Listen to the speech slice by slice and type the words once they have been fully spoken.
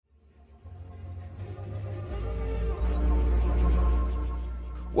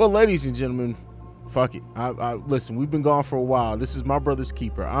Well, ladies and gentlemen, fuck it. Listen, we've been gone for a while. This is My Brother's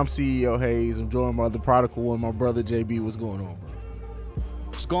Keeper. I'm CEO Hayes. I'm joined by the prodigal one, my brother JB. What's going on, bro?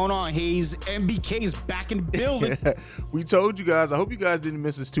 What's going on, Hayes? MBK is back in the building. We told you guys. I hope you guys didn't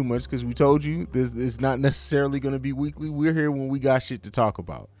miss us too much because we told you this is not necessarily going to be weekly. We're here when we got shit to talk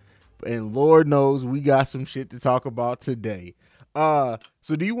about. And Lord knows we got some shit to talk about today. So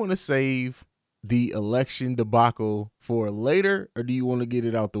do you want to save the election debacle for later, or do you want to get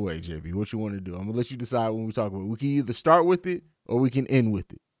it out the way, JB? What you want to do? I'm gonna let you decide when we talk about it. We can either start with it or we can end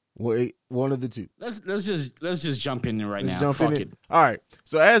with it. One of the two. Let's just jump in there right now. Jump Fuck in it. All right.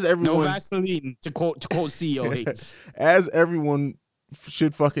 So as everyone, no Vaseline to quote CEO Hayes. As everyone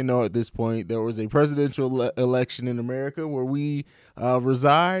should fucking know at this point, there was a presidential election in America where we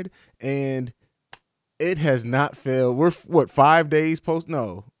reside, and it has not failed. We're 5 days post?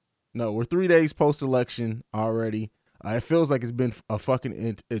 No, we're 3 days post-election already. It feels like it's been a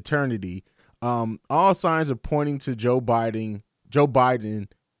fucking eternity. All signs are pointing to Joe Biden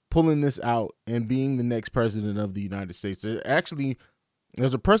pulling this out and being the next president of the United States.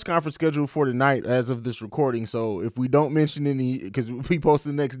 There's a press conference scheduled for tonight as of this recording. So if we don't mention any, because we post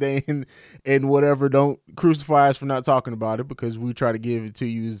the next day and whatever, don't crucify us for not talking about it, because we try to give it to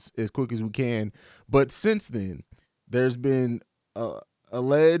you as quick as we can. But since then, there's been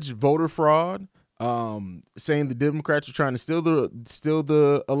alleged voter fraud, saying the Democrats are trying to steal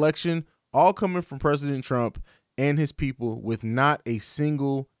the election, all coming from President Trump and his people, with not a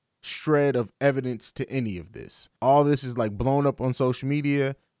single shred of evidence to any of this. All this is like blown up on social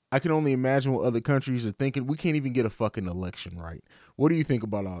media. I can only imagine what other countries are thinking. We can't even get a fucking election right. What do you think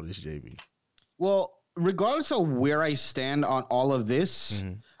about all this, JB? Well, regardless of where I stand on all of this,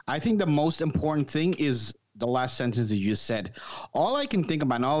 I think the most important thing is the last sentence that you just said. All I can think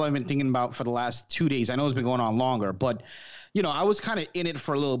about, and all I've been thinking about for the last 2 days, I know it's been going on longer, but I was kind of in it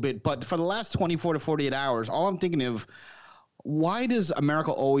for a little bit, but for the last 24 to 48 hours, all I'm thinking of, why does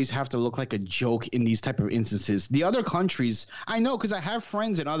America always have to look like a joke in these type of instances? The other countries, I know, because I have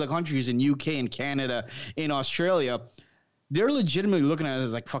friends in other countries, in UK and Canada, in Australia, they're legitimately looking at it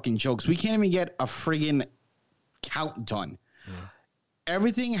as like fucking jokes. We can't even get a friggin' count done. Yeah.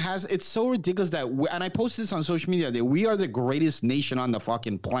 Everything it's so ridiculous that, and I posted this on social media, that we are the greatest nation on the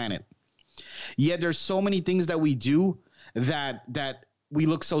fucking planet. Yet there's so many things that we do that we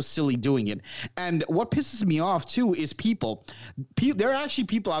look so silly doing it. And what pisses me off, too, is people. There are actually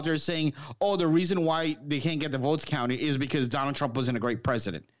people out there saying, oh, the reason why they can't get the votes counted is because Donald Trump wasn't a great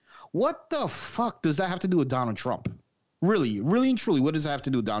president. What the fuck does that have to do with Donald Trump? Really and truly, what does that have to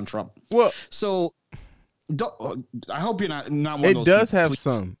do with Donald Trump? Well, so I hope you're not one of those people. It does have please.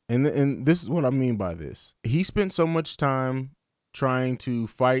 some. And this is what I mean by this. He spent so much time trying to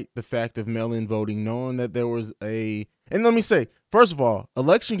fight the fact of mail-in voting, knowing that there was and let me say, first of all,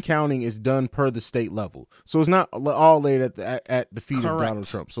 election counting is done per the state level, so it's not all laid at the feet Correct. of Donald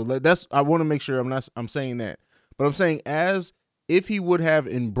Trump. So I want to make sure I'm saying that, but I'm saying, as if he would have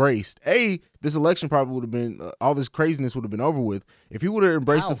embraced this election, probably would have been all this craziness would have been over with if he would have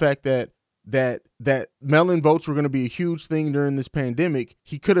embraced the fact that mail-in votes were going to be a huge thing during this pandemic.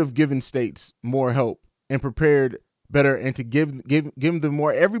 He could have given states more help and prepared better, and to give them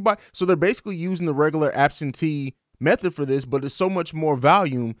more. Everybody, so they're basically using the regular absentee method for this, but it's so much more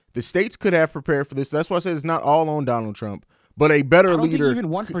volume. The states could have prepared for this. That's why I said it's not all on Donald Trump, but a better leader. Think even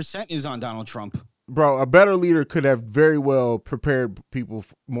 1% is on Donald Trump. Bro, a better leader could have very well prepared people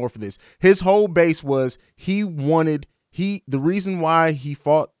more for this. His whole base was the reason why he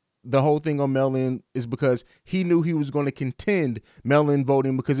fought the whole thing on mail-in is because he knew he was going to contend mail-in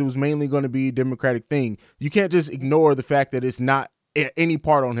voting, because it was mainly going to be a Democratic thing. You can't just ignore the fact that it's not any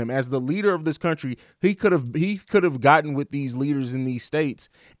part on him. As the leader of this country, he could have gotten with these leaders in these states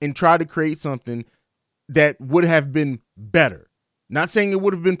and tried to create something that would have been better. Not saying it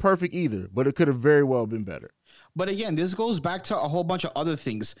would have been perfect either, but it could have very well been better. But again, this goes back to a whole bunch of other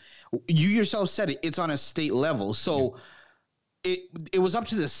things. You yourself said it's on a state level. So it was up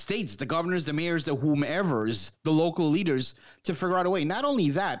to the states, the governors, the mayors, the whomevers, the local leaders, to figure out a way. Not only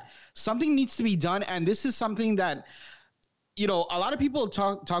that, something needs to be done. And this is something that, a lot of people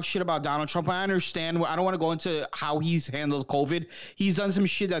talk shit about Donald Trump. I understand. I don't want to go into how he's handled COVID. He's done some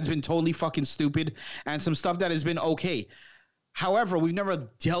shit that's been totally fucking stupid, and some stuff that has been okay. However, we've never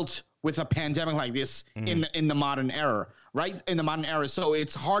dealt with a pandemic like this in the modern era, right? In the modern era. So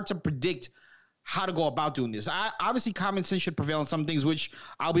it's hard to predict how to go about doing this. Obviously, common sense should prevail in some things, which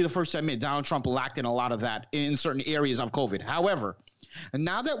I'll be the first to admit Donald Trump lacked in a lot of that in certain areas of COVID. However,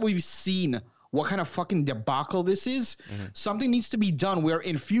 now that we've seen what kind of fucking debacle this is, something needs to be done where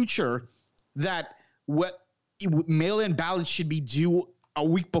in future that mail-in ballots should be due a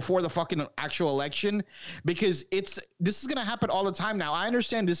week before the fucking actual election, because this is gonna happen all the time now. I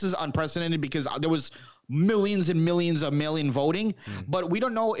understand this is unprecedented because there was millions and millions of mail-in voting, but we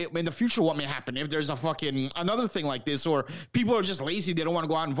don't know in the future what may happen if there's a fucking another thing like this, or people are just lazy, they don't want to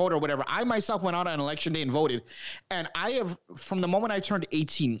go out and vote or whatever. I myself went out on election day and voted, and I have, from the moment I turned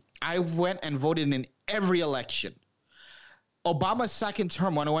 18, I went and voted in every election. Obama's second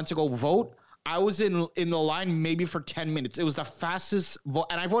term, when I went to go vote, I was in the line maybe for 10 minutes. It was the fastest vote,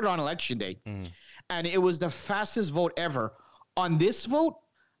 and I voted on election day, and it was the fastest vote ever. On this vote,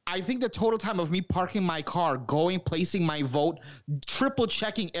 I think the total time of me parking my car, placing my vote, triple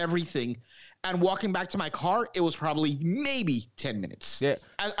checking everything, and walking back to my car, it was probably maybe 10 minutes. Yeah.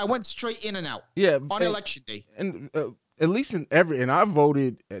 I went straight in and out. Yeah. On election day. And at least and I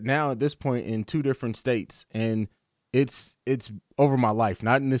voted now at this point in 2 different states, and it's over my life,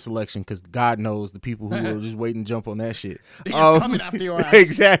 not in this election, because God knows the people who are just waiting to jump on that shit. Coming after your ass.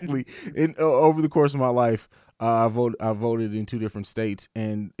 Exactly. And over the course of my life, I voted in 2 different states,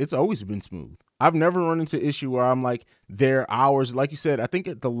 and it's always been smooth. I've never run into issue where I'm like there hours. Like you said, I think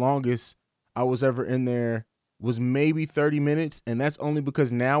at the longest I was ever in there was maybe 30 minutes, and that's only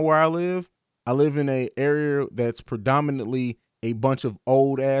because now where I live in a area that's predominantly a bunch of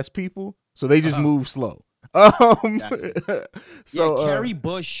old ass people, so they just move slow. So Kerry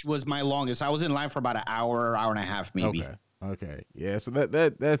Bush was my longest. I was in line for about an hour and a half, maybe. Okay. Yeah. So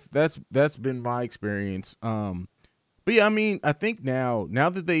that's been my experience. But yeah, I mean, I think now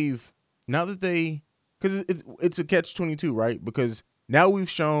that they, because it's a catch-22, right? Because now we've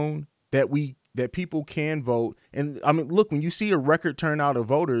shown that people can vote, and I mean, look, when you see a record turnout of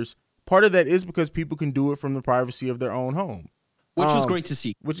voters, part of that is because people can do it from the privacy of their own home, which was great to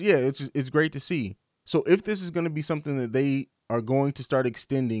see. It's great to see. So if this is going to be something that they are going to start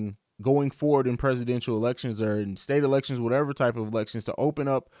extending going forward in presidential elections or in state elections, whatever type of elections, to open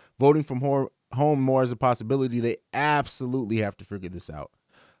up voting from home more as a possibility, they absolutely have to figure this out.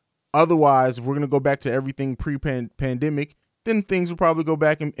 Otherwise, if we're going to go back to everything pre-pandemic, then things will probably go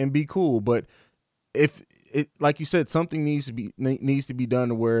back and be cool. But if it, like you said, something needs to be done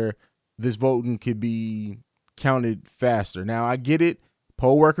to where this voting could be counted faster. Now, I get it.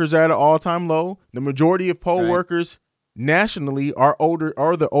 Poll workers are at an all-time low. The majority of poll workers nationally are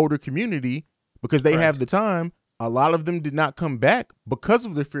the older community because they have the time. A lot of them did not come back because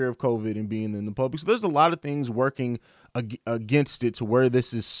of the fear of COVID and being in the public. So there's a lot of things working against it to where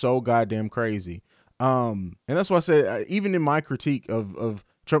this is so goddamn crazy. And that's why I said, even in my critique of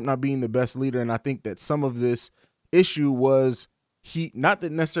Trump not being the best leader, and I think that some of this issue was not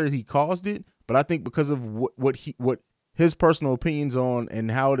that necessarily he caused it, but I think because of what his personal opinions on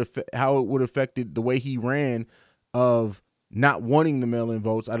and how it would affected the way he ran of not wanting the mail-in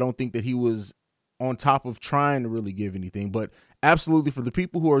votes. I don't think that he was on top of trying to really give anything. But absolutely, for the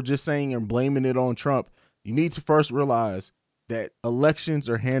people who are just saying and blaming it on Trump, you need to first realize that elections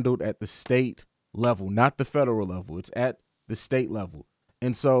are handled at the state level, not the federal level. It's at the state level.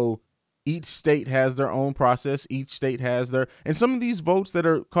 And so each state has their own process. Each state has and some of these votes that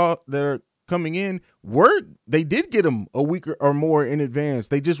are coming in they did get them a week or more in advance.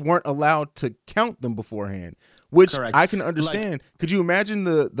 They just weren't allowed to count them beforehand, which Correct. I can understand. Could you imagine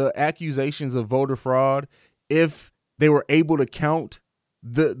the accusations of voter fraud if they were able to count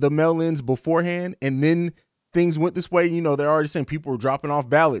the mail-ins beforehand and then things went this way? You know, they're already saying people were dropping off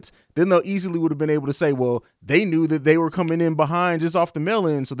ballots. Then they'll easily would have been able to say, well, they knew that they were coming in behind just off the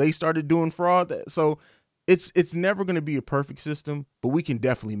mail-in, so they started doing fraud. So it's never going to be a perfect system, but we can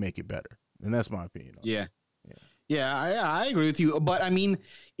definitely make it better. And that's my opinion. Yeah, I agree with you. But I mean,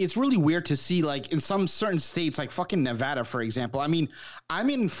 it's really weird to see, like, in some certain states, like fucking Nevada, for example. I mean, I'm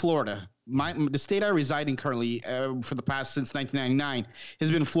in Florida. The state I reside in currently for the past since 1999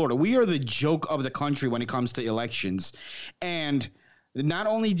 has been Florida. We are the joke of the country when it comes to elections. And not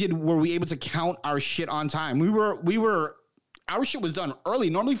only were we able to count our shit on time, our shit was done early.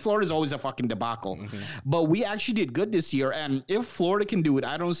 Normally, Florida's always a fucking debacle. Mm-hmm. But we actually did good this year. And if Florida can do it,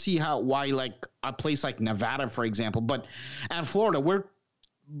 I don't see why like a place like Nevada, for example. And Florida,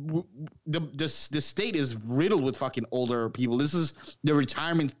 the state is riddled with fucking older people. This is the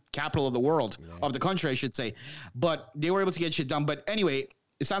retirement capital of the world, of the country, I should say. But they were able to get shit done. But anyway,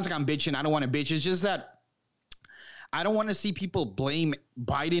 it sounds like I'm bitching. I don't want to bitch. It's just that I don't want to see people blame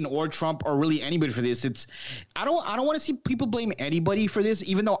Biden or Trump or really anybody for this. I don't want to see people blame anybody for this,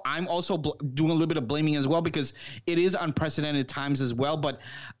 even though I'm also doing a little bit of blaming as well, because it is unprecedented times as well. But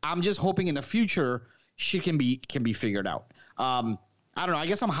I'm just hoping in the future shit can be figured out. I don't know. I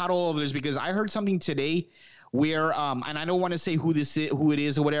guess I'm hot all over this because I heard something today where and I don't want to say who it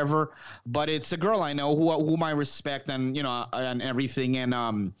is or whatever, but it's a girl I know whom I respect and and everything,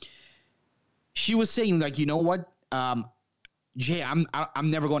 and she was saying like, you know what, Jay, I'm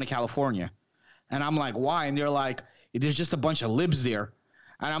never going to California, and I'm like, why? And they're like, there's just a bunch of libs there,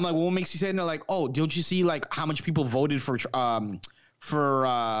 and I'm like, well, what makes you say? And they're like, oh, don't you see like how much people voted for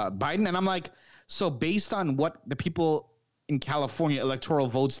Biden? And I'm like, so based on what the people in California electoral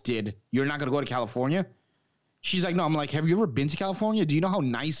votes did, you're not going to go to California? She's like, no. I'm like, have you ever been to California? Do you know how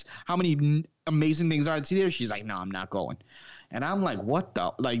nice, how many amazing things are to see there? She's like, no, I'm not going. And I'm like, what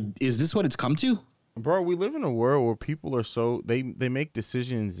the, like, is this what it's come to? Bro, we live in a world where people are so, they make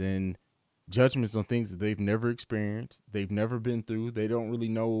decisions and judgments on things that they've never experienced, they've never been through. They don't really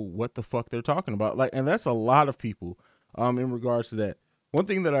know what the fuck they're talking about. Like, and that's a lot of people in regards to that. One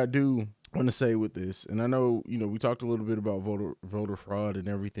thing that I do want to say with this, and I know, we talked a little bit about voter fraud and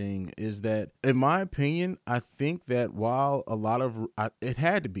everything, is that in my opinion, I think that while a lot of it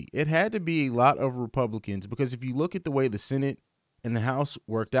had to be a lot of Republicans, because if you look at the way the Senate and the House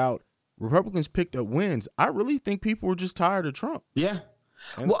worked out, Republicans picked up wins. I really think people were just tired of Trump. Yeah.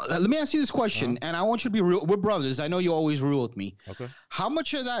 Well, let me ask you this question, and I want you to be real. We're brothers. I know you always rule with me. Okay. How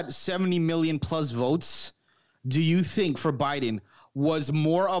much of that 70 million plus votes do you think for Biden was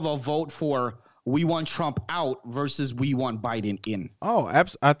more of a vote for we want Trump out versus we want Biden in? Oh,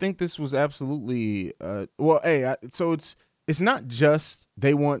 I think this was absolutely so it's not just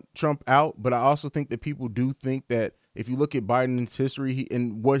they want Trump out, but I also think that people do think that if you look at Biden's history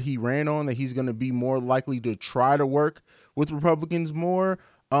and what he ran on, that he's going to be more likely to try to work with Republicans more.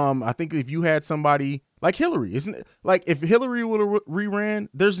 I think if you had somebody like Hillary, isn't it? Like if Hillary would have re-ran,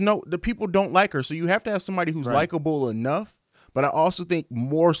 the people don't like her. So you have to have somebody who's likable enough. But I also think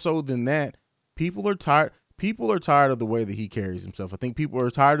more so than that, people are tired. People are tired of the way that he carries himself. I think people are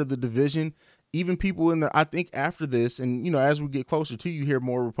tired of the division. Even people in there, I think after this, and as we get closer to, you hear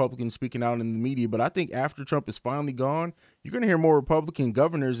more Republicans speaking out in the media. But I think after Trump is finally gone, you're going to hear more Republican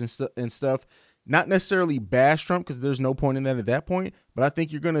governors and stuff. Not necessarily bash Trump, because there's no point in that at that point. But I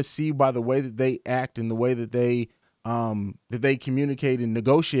think you're going to see by the way that they act and the way that they communicate and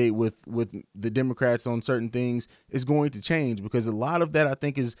negotiate with the Democrats on certain things is going to change, because a lot of that I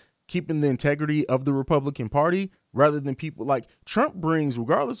think is keeping the integrity of the Republican Party rather than people like Trump brings,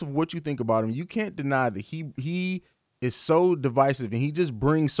 regardless of what you think about him. You can't deny that he is so divisive and he just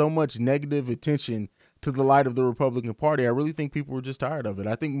brings so much negative attention to the light of the Republican Party. I really think people were just tired of it.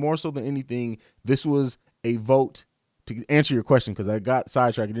 I think more so than anything, this was a vote to answer your question, because I got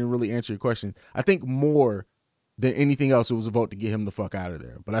sidetracked. I didn't really answer your question. I think more than anything else, it was a vote to get him the fuck out of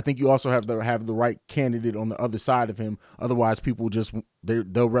there. But I think you also have to have the right candidate on the other side of him. Otherwise, people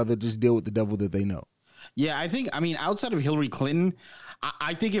they'll rather just deal with the devil that they know. Yeah, I mean, outside of Hillary Clinton,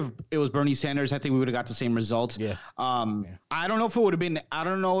 I think if it was Bernie Sanders, I think we would have got the same result. Yeah. I don't know if it would have been. I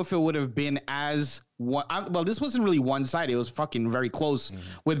don't know if it would have been as well. This wasn't really one sided. It was fucking very close. Mm-hmm.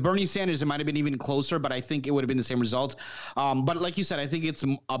 With Bernie Sanders, it might have been even closer, but I think it would have been the same result. But like you said, I think it's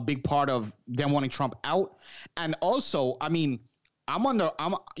a big part of them wanting Trump out, and also, I mean, I'm on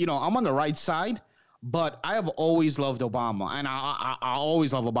the right side, but I have always loved Obama, and I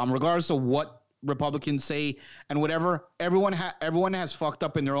always love Obama, regardless of what Republicans say and whatever. Everyone has fucked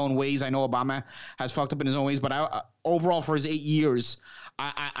up in their own ways. I know Obama has fucked up in his own ways, but overall for his 8 years,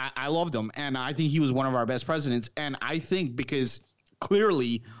 I loved him, and I think he was one of our best presidents. And I think because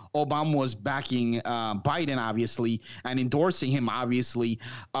clearly Obama was backing Biden, obviously, and endorsing him, obviously,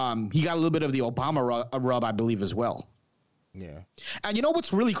 he got a little bit of the Obama rub, I believe, as well. Yeah. And you know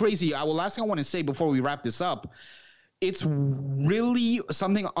what's really crazy? Last thing I want to say before we wrap this up, it's really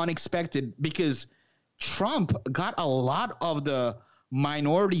something unexpected, because Trump got a lot of the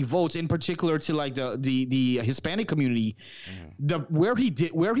minority votes, in particular to like the Hispanic community. Mm.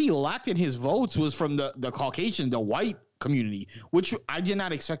 Where he lacked in his votes was from the Caucasian, the white community, which I did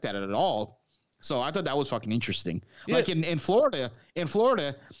not expect that at all. So I thought that was fucking interesting. Yeah. Like in Florida,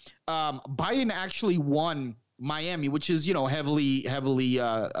 Biden actually won Miami, which is heavily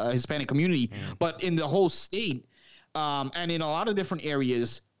Hispanic community, but in the whole state. And in a lot of different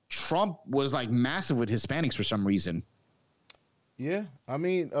areas, Trump was like massive with Hispanics for some reason. Yeah, I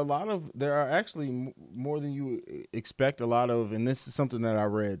mean, there are actually more than you expect. A lot of, and this is something that I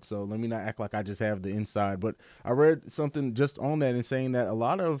read, so let me not act like I just have the inside, but I read something just on that and saying that a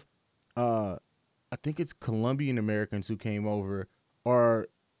lot of, I think it's Colombian Americans who came over are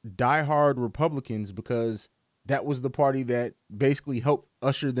diehard Republicans, because that was the party that basically helped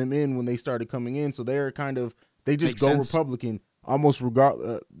usher them in when they started coming in. So they're they just Makes go sense. Republican, almost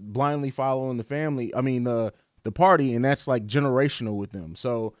blindly following the family. I mean, the party, and that's like generational with them.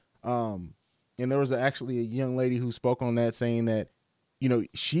 So, and there was actually a young lady who spoke on that, saying that, you know,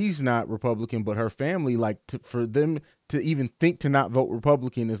 she's not Republican, but her family, like, for them to even think to not vote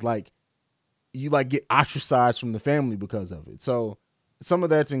Republican is like, you like get ostracized from the family because of it. So some of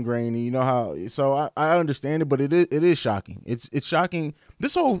that's ingrained, and you know how. So I understand it, but it is shocking. It's shocking.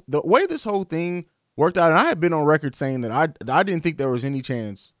 The way this whole thing worked out, and I had been on record saying that I didn't think there was any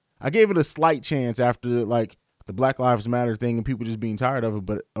chance. I gave it a slight chance after like the Black Lives Matter thing and people just being tired of it.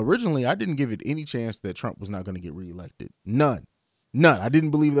 But originally, I didn't give it any chance that Trump was not going to get reelected. None. I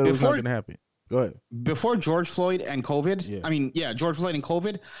didn't believe that it was not going to happen. Go ahead. Before George Floyd and COVID, George Floyd and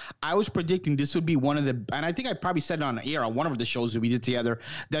COVID, I was predicting this would be one of the, and I think I probably said it on air on one of the shows that we did together,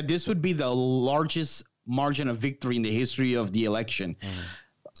 that this would be the largest margin of victory in the history of the election.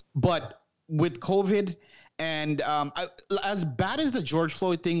 But with COVID and as bad as the George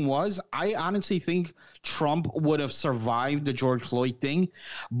Floyd thing was, I honestly think Trump would have survived the George Floyd thing.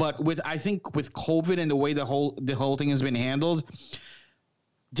 But I think with COVID and the way the whole thing has been handled,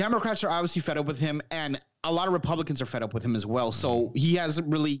 Democrats are obviously fed up with him, and a lot of Republicans are fed up with him as well. So he has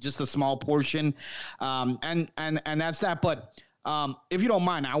really just a small portion, and that's that. But if you don't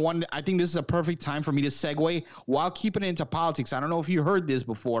mind, I think this is a perfect time for me to segue while keeping it into politics. I don't know if you heard this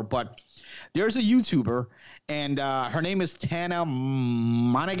before, but there's a YouTuber, and her name is Tana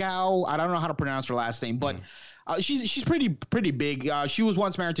Mongeau. I don't know how to pronounce her last name, but she's pretty big. She was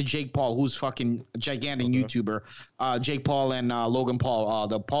once married to Jake Paul, who's fucking gigantic YouTuber. Jake Paul and Logan Paul,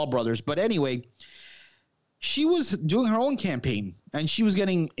 the Paul brothers. But anyway, she was doing her own campaign, and she was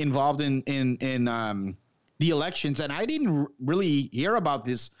getting involved in the elections, and I didn't really hear about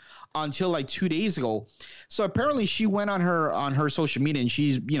this until like 2 days ago. So apparently, she went on her social media, and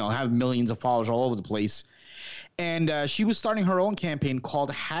she's have millions of followers all over the place, and she was starting her own campaign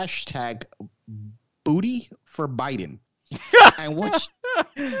called #Booty for Biden. And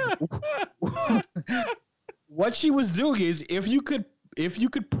what she was doing is, if you could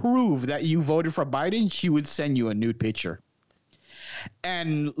prove that you voted for Biden, she would send you a nude picture.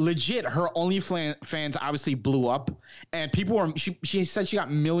 And legit, her OnlyFans obviously blew up, and people were. She said she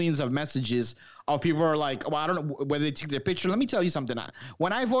got millions of messages of people who are like, well, I don't know whether they took their picture. Let me tell you something.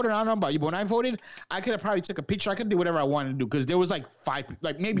 When I voted, I don't know about you, but when I voted, I could have probably took a picture. I could do whatever I wanted to do, because there was like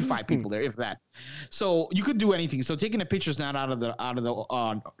maybe five people there, if that. So you could do anything. So taking a picture is not out of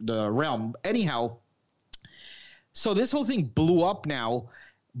the realm. Anyhow, so this whole thing blew up now.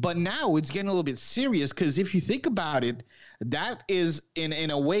 But now it's getting a little bit serious, because if you think about it, that is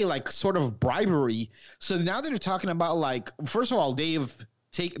in a way like sort of bribery. So now that they're talking about, like, first of all, they've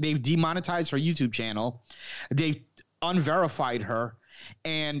demonetized her YouTube channel, they've unverified her,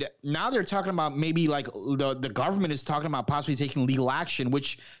 and now they're talking about maybe like the government is talking about possibly taking legal action,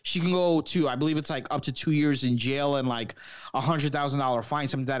 which she can go to, I believe it's like up to 2 years in jail and like $100,000 fine,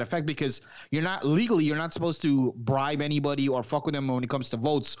 something to that effect, because you're not supposed to bribe anybody or fuck with them when it comes to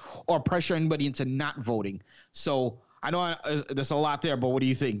votes or pressure anybody into not voting. So I know there's a lot there, but what do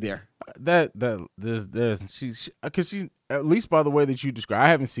you think there? She's at least by the way that you describe, I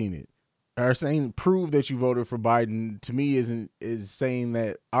haven't seen it. Are saying prove that you voted for Biden, to me is saying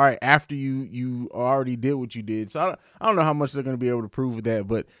that, all right, after you already did what you did. So I don't know how much they're going to be able to prove with that,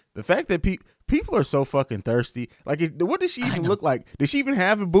 but the fact that people are so fucking thirsty. Like, what does she even look like? Does she even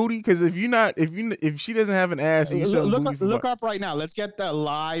have a booty? Because if she doesn't have an ass, look up right now. Let's get the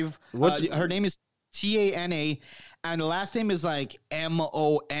live. Her name is Tana, and the last name is like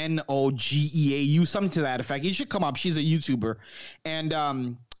Mongeau, something to that effect. It should come up. She's a YouTuber,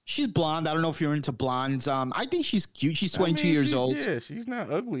 and she's blonde. I don't know if you're into blondes. I think she's cute. She's 22 years old. Yeah, she's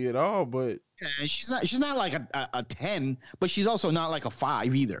not ugly at all, but yeah, she's not like a 10, but she's also not like a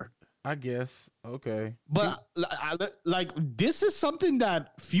 5 either. I guess. Okay. But like this is something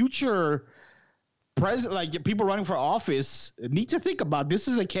that future president, like people running for office, need to think about. This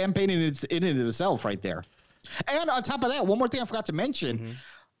is a campaign in itself right there. And on top of that, one more thing I forgot to mention.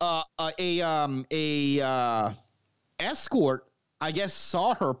 A escort, I guess,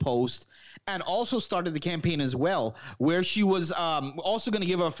 saw her post and also started the campaign as well, where she was also going to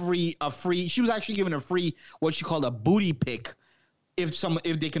give a free. She was actually giving a free what she called a booty pic if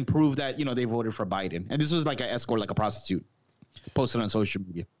they can prove that they voted for Biden. And this was like an escort, like a prostitute, posted on social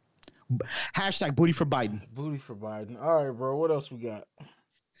media. #booty for Biden. Booty for Biden. All right, bro. What else we got?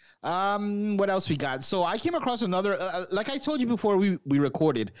 What else we got? So I came across another, like I told you before we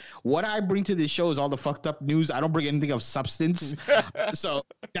recorded, what I bring to this show is all the fucked up news. I don't bring anything of substance. So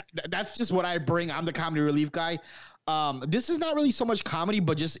that's just what I bring. I'm the comedy relief guy. This is not really so much comedy,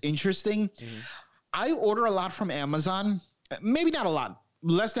 but just interesting. I order a lot from Amazon. Maybe not a lot.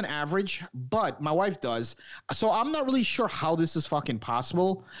 less than average, but my wife does. So I'm not really sure how this is fucking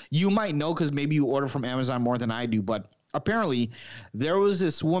possible. You might know because maybe you order from Amazon more than I do, but apparently there was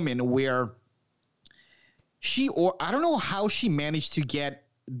this woman where I don't know how she managed to get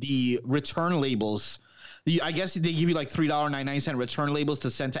the return labels. I guess they give you like $3.99 return labels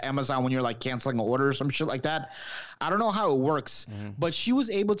to send to Amazon when you're like canceling an order or some shit like that. I don't know how it works, but she was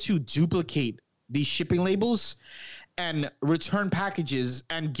able to duplicate these shipping labels and return packages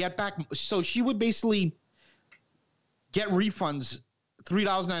and get back. So she would basically get refunds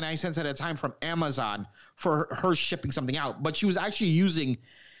 $3.99 at a time from Amazon for her shipping something out, but she was actually using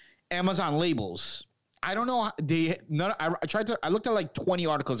Amazon labels. I don't know. I looked at like 20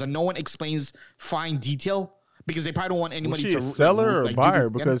 articles and no one explains fine detail because they probably don't want anybody Was she to a seller or buyer?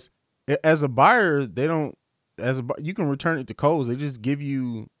 Because as a buyer, they don't. You can return it to Kohl's. They just give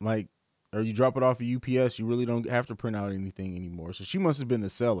you like, or you drop it off at UPS. You really don't have to print out anything anymore. So she must have been the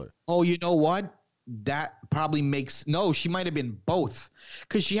seller. Oh, you know what? That probably makes she might have been both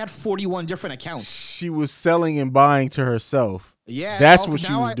because she had 41 different accounts. She was selling and buying to herself. Yeah, that's what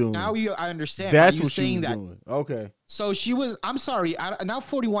she was doing. Now I understand. That's what she was doing. Okay. So she was. I'm sorry. Now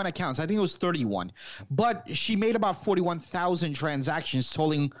 41 accounts. I think it was 31, but she made about 41,000 transactions,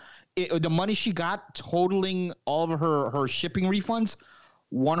 totaling the money she got, totaling all of her shipping refunds,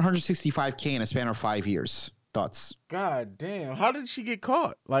 $165K in a span of 5 years. Thoughts? God damn! How did she get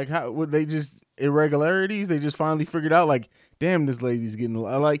caught? Like, how would they just irregularities? They just finally figured out, like, damn, this lady's getting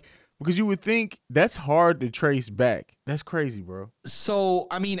like. Because you would think that's hard to trace back. That's crazy, bro. So,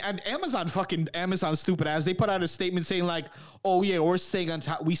 I mean, and Amazon stupid ass, they put out a statement saying like, oh yeah, we're staying on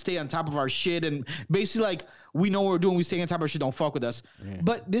top. We stay on top of our shit. And basically like, we know what we're doing. We stay on top of our shit. Don't fuck with us. Yeah.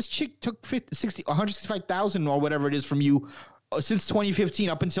 But this chick took 165,000 or whatever it is from you since 2015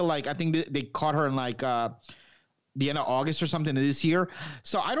 up until like, I think they caught her in like, the end of August or something of this year.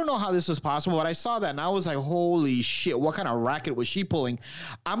 So I don't know how this was possible, but I saw that and I was like, holy shit, what kind of racket was she pulling?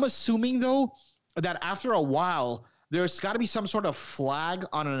 I'm assuming though that after a while, there's got to be some sort of flag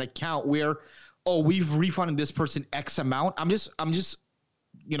on an account where, oh, we've refunded this person X amount. I'm just,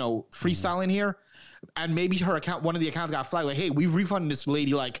 freestyling here. And maybe her account, one of the accounts got flagged like, hey, we've refunded this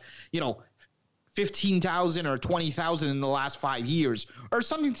lady like, 15,000 or 20,000 in the last 5 years or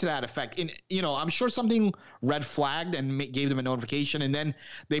something to that effect. And, I'm sure something red flagged and gave them a notification. And then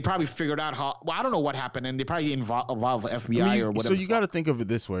they probably figured out I don't know what happened. And they probably involved the FBI or whatever. So you got to think of it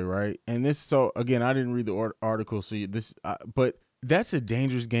this way, right? And again, I didn't read the article. So but that's a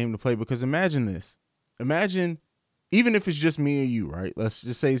dangerous game to play because imagine this. Imagine, even if it's just me and you, right? Let's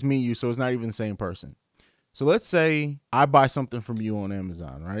just say it's me and you. So it's not even the same person. So let's say I buy something from you on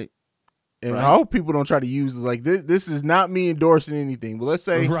Amazon, right? And I hope people don't try to use like this. This is not me endorsing anything, but let's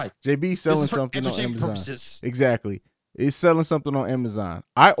say JB selling something on Amazon. Purposes. Exactly, it's selling something on Amazon.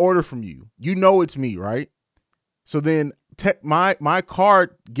 I order from you. You know it's me, right? So then my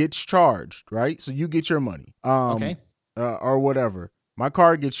card gets charged, right? So you get your money, or whatever. My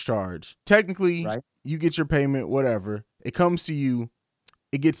card gets charged. Technically, you get your payment, whatever. It comes to you.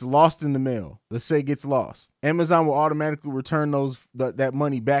 It gets lost in the mail. Let's say it gets lost. Amazon will automatically return that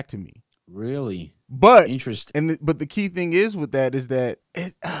money back to me. Really? But interesting. But the key thing is with that is that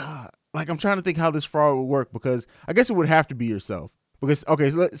it like I'm trying to think how this fraud would work because I guess it would have to be yourself. Because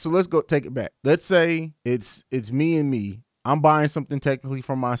so let's go take it back. Let's say it's me and me. I'm buying something technically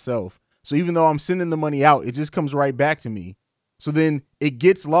from myself. So even though I'm sending the money out, it just comes right back to me. So then it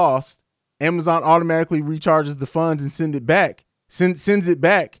gets lost. Amazon automatically recharges the funds and sends it back. Sends it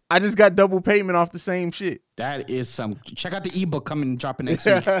back. I just got double payment off the same shit. That is check out the ebook coming dropping next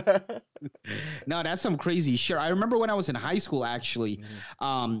week. No, that's some crazy shit. I remember when I was in high school, actually,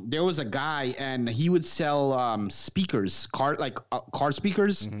 there was a guy and he would sell speakers, car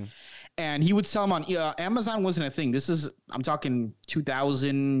speakers. Mm-hmm. And he would sell them on Amazon. Wasn't a thing. I'm talking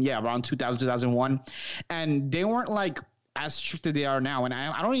 2000, around 2000, 2001. And they weren't like as strict as they are now. And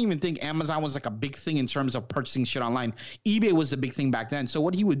I don't even think Amazon was like a big thing in terms of purchasing shit online. eBay was the big thing back then. So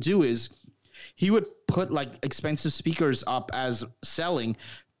what he would do is he would put like expensive speakers up as selling,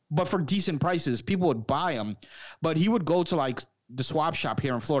 but for decent prices. People would buy them. But he would go to like the swap shop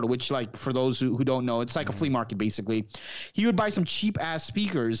here in Florida, which like for those who don't know, it's like a flea market basically. He would buy some cheap ass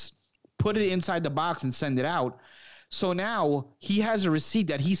speakers, put it inside the box and send it out. So now he has a receipt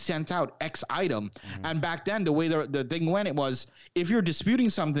that he sent out X item. Mm-hmm. And back then, the way the thing went, it was if you're disputing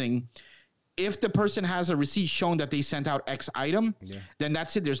something, if the person has a receipt showing that they sent out X item, then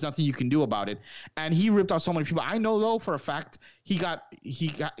that's it. There's nothing you can do about it. And he ripped off so many people. I know, though, for a fact, he got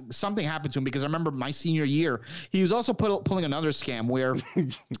something happened to him because I remember my senior year, he was also pulling another scam where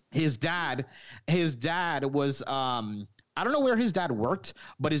his dad was I don't know where his dad worked,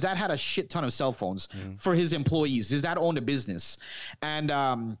 but his dad had a shit ton of cell phones for his employees. His dad owned a business,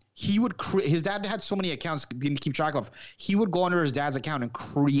 and he would his dad had so many accounts didn't keep track of. He would go under his dad's account and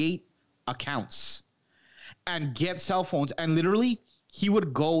create accounts and get cell phones, and literally he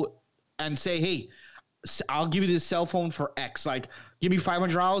would go and say, hey, I'll give you this cell phone for X. Like, give me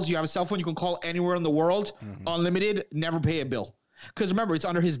 $500. You have a cell phone. You can call anywhere in the world, unlimited, never pay a bill. Because remember, it's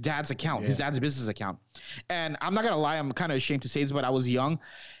under his dad's account, his dad's business account. And I'm not going to lie, I'm kind of ashamed to say this, but I was young.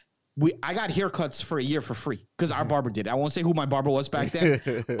 I got haircuts for a year for free because our barber did. I won't say who my barber was back then,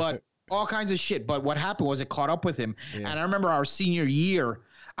 but all kinds of shit. But what happened was it caught up with him. Yeah. And I remember our senior year,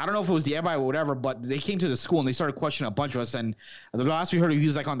 I don't know if it was the FBI or whatever, but they came to the school and they started questioning a bunch of us. And the last we heard, he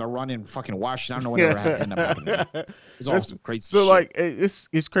was like on the run in fucking Washington. I don't know what ever happened. It's all some crazy so shit. Like,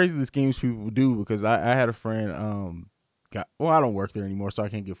 it's crazy the schemes people do, because I had a friend, I don't work there anymore, so I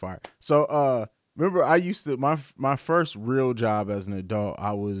can't get fired. So remember, I used to, my first real job as an adult,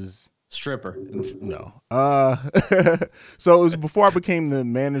 I was stripper. No. So it was before I became the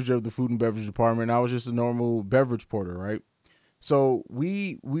manager of the food and beverage department. I was just a normal beverage porter, right? So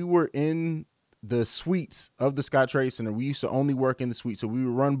we were in the suites of the Scott Trade Center. We used to only work in the suite. So we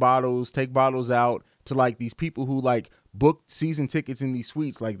would run bottles, take bottles out to like these people who like booked season tickets in these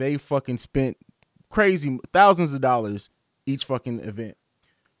suites. Like they fucking spent crazy thousands of dollars each fucking event.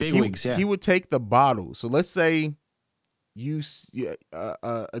 Bigwigs, yeah. He would take the bottle. So let's say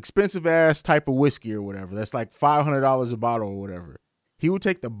expensive ass type of whiskey or whatever. That's like $500 a bottle or whatever. He would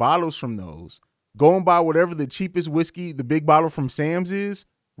take the bottles from those, go and buy whatever the cheapest whiskey, the big bottle from Sam's is,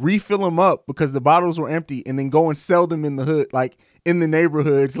 refill them up because the bottles were empty, and then go and sell them in the hood, like in the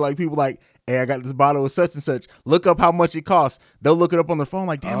neighborhood, to like people like, hey, I got this bottle of such and such. Look up how much it costs. They'll look it up on their phone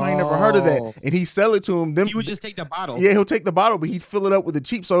like, damn, I ain't never heard of that. And he sell it to them. He would just take the bottle. Yeah, he'll take the bottle, but he'd fill it up with the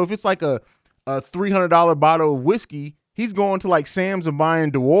cheap. So if it's like a $300 bottle of whiskey, he's going to like Sam's and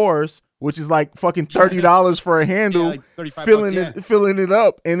buying Dewar's, which is like fucking $30 for a handle, like filling it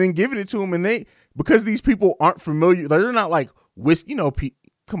up and then giving it to him. And because these people aren't familiar, they're not like whiskey,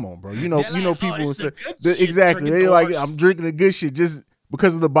 come on, bro. People exactly. They like, I'm drinking the good shit just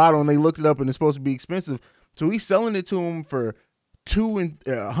because of the bottle, and they looked it up and it's supposed to be expensive. So he's selling it to him for $150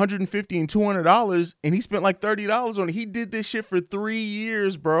 and $200, and he spent like $30 on it. He did this shit for 3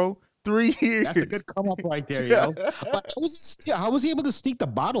 years, bro. 3 years. That's a good come up right there, yo. But how was he able to sneak the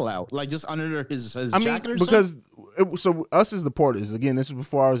bottle out, like just under his jacket or because so us as the porters, again, this is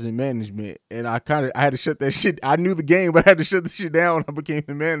before I was in management, and I had to shut that shit. I knew the game, but I had to shut the shit down when I became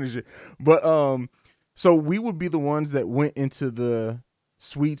the manager. But so we would be the ones that went into the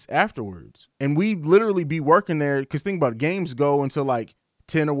suites afterwards, and we'd literally be working there, because think about it, games go until like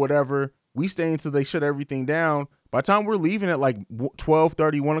 10 or whatever. We stay until they shut everything down. By the time we're leaving at like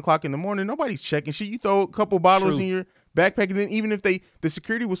 12:30, 1 o'clock in the morning, nobody's checking shit. You throw a couple bottles in your backpack, and then even if the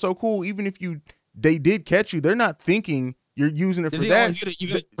security was so cool, even if they did catch you, they're not thinking you're using it for that. You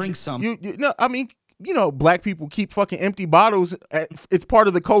gotta bring some. Black people keep fucking empty bottles. It's part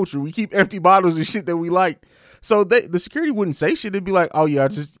of the culture. We keep empty bottles and shit that we like. So the security wouldn't say shit. They'd be like, oh yeah,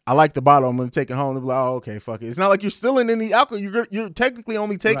 I like the bottle. I'm gonna take it home. They'd be like, oh okay, fuck it. It's not like you're stealing any alcohol. You're technically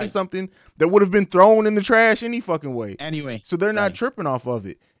only taking something that would have been thrown in the trash any fucking way. Anyway. So they're not tripping off of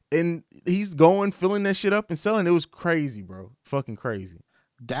it. And he's going, filling that shit up and selling. It was crazy, bro. Fucking crazy.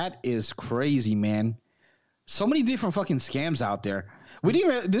 That is crazy, man. So many different fucking scams out there.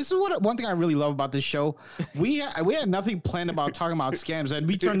 This is one thing I really love about this show. We had nothing planned about talking about scams, and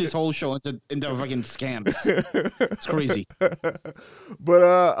we turned this whole show into fucking scams. It's crazy. But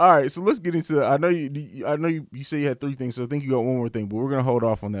all right, so let's get into. I know you say you had 3 things, so I think you got one more thing, but we're gonna hold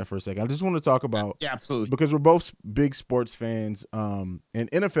off on that for a second. I just want to talk about absolutely, because we're both big sports fans. And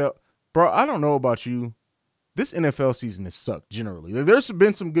NFL, bro. I don't know about you. This NFL season has sucked generally. There's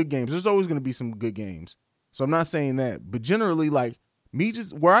been some good games. There's always gonna be some good games. So I'm not saying that, but generally, like. Me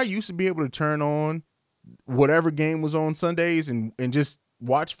just where I used to be able to turn on whatever game was on Sundays and just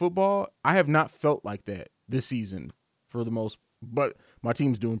watch football, I have not felt like that this season for the most. But my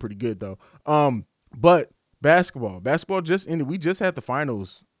team's doing pretty good though. But basketball just ended. We just had the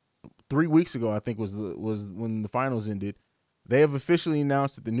finals 3 weeks ago. I think was when the finals ended. They have officially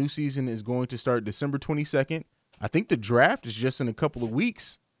announced that the new season is going to start December 22nd. I think the draft is just in a couple of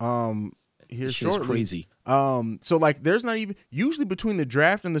weeks. Here shortly. Crazy. So like there's not even usually between the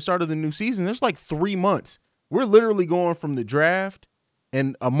draft and the start of the new season, there's like 3 months. We're literally going from the draft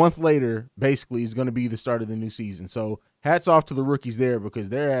and a month later basically is going to be the start of the new season. So hats off to the rookies there because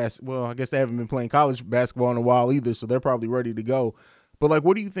I guess they haven't been playing college basketball in a while either, so they're probably ready to go. But like,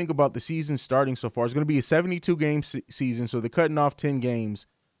 what do you think about the season starting so far? It's going to be a 72 game season, so they're cutting off 10 games.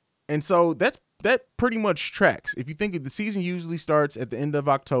 And so that's that pretty much tracks. If you think of the season usually starts at the end of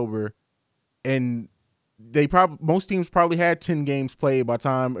October, and most teams probably had 10 games played by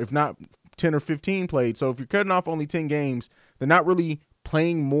time, if not 10 or 15 played. So if you're cutting off only 10 games, they're not really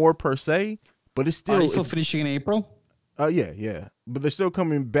playing more per se, but it's still. Are they still finishing in April? Yeah. But they're still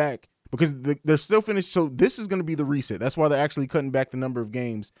coming back because they're still finished. So this is going to be the reset. That's why they're actually cutting back the number of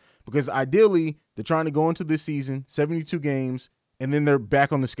games, because ideally they're trying to go into this season, 72 games, and then they're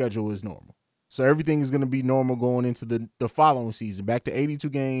back on the schedule as normal. So everything is going to be normal going into the following season, back to 82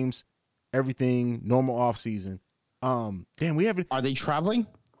 games, everything normal off season. We haven't. Are they traveling?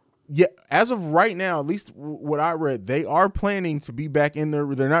 Yeah, as of right now, at least what I read, they are planning to be back in there.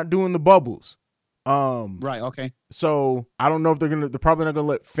 They're not doing the bubbles. Right. Okay. So I don't know if they're probably not gonna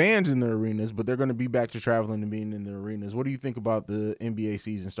let fans in their arenas, but they're gonna be back to traveling and being in their arenas. What do you think about the NBA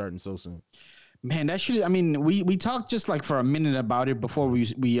season starting so soon? Man, that should. I mean, we talked just like for a minute about it before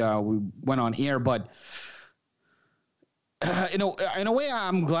we went on air, but in a way,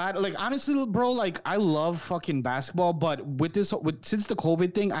 I'm glad. Like, honestly, bro, like I love fucking basketball, but since the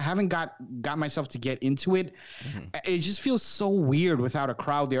COVID thing, I haven't got myself to get into it. Mm-hmm. It just feels so weird without a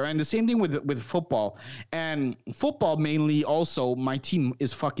crowd there. And the same thing with football. And football mainly, also, my team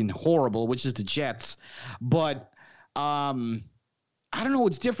is fucking horrible, which is the Jets. But I don't know.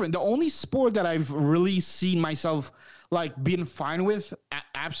 It's different. The only sport that I've really seen myself like being fine with,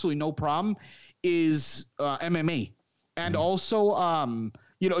 absolutely no problem, is MMA. And also,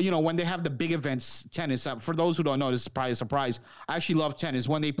 you know, when they have the big events, tennis. For those who don't know, this is probably a surprise. I actually love tennis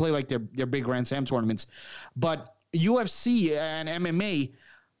when they play like their big Grand Slam tournaments. But UFC and MMA,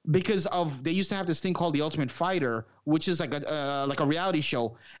 because they used to have this thing called The Ultimate Fighter, which is like a reality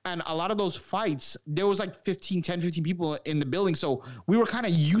show. And a lot of those fights, there was like 15 people in the building. So we were kind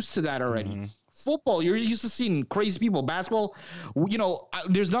of used to that already. Mm-hmm. Football, you're used to seeing crazy people. Basketball, you know,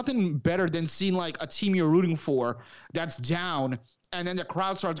 there's nothing better than seeing like a team you're rooting for that's down, and then the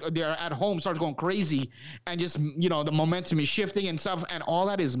crowd they're at home starts going crazy, and just, you know, the momentum is shifting and stuff, and all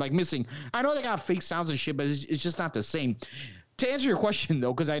that is like missing. I know they got fake sounds and shit, but it's just not the same. To answer your question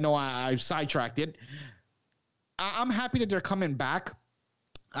though, because I know I've sidetracked it, I'm happy that they're coming back.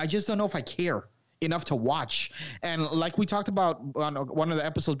 I just don't know if I care enough to watch. And like we talked about on one of the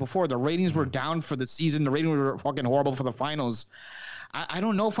episodes before, the ratings were down for the season. The ratings were fucking horrible for the finals. I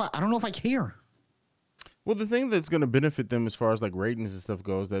don't know if I care. Well, the thing that's going to benefit them as far as like ratings and stuff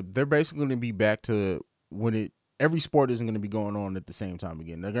goes, that they're basically going to be back to when every sport isn't going to be going on at the same time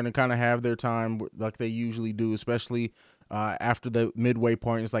again. They're going to kind of have their time like they usually do, especially after the midway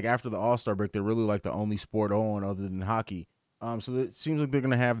point. It's like after the All-Star break, they're really like the only sport on other than hockey. So it seems like they're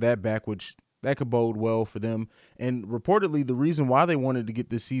going to have that back, which that could bode well for them. And reportedly, the reason why they wanted to get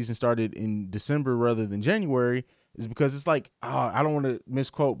this season started in December rather than January is because it's like, I don't want to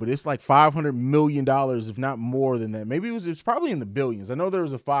misquote, but it's like $500 million, if not more than that. Maybe it's probably in the billions. I know there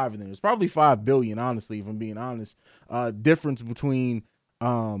was a 5 in there. It's probably $5 billion, honestly, if I'm being honest. Difference between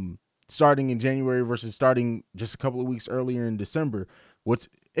starting in January versus starting just a couple of weeks earlier in December. What's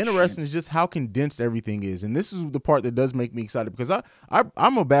interesting is just how condensed everything is. And this is the part that does make me excited, because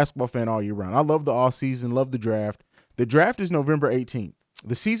I'm a basketball fan all year round. I love the off season, love the draft. The draft is November 18th.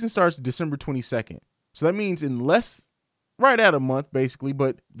 The season starts December 22nd. So that means in right at a month, basically,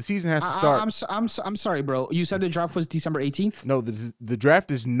 but the season has to start. I'm sorry, bro. You said the draft was December 18th? No, the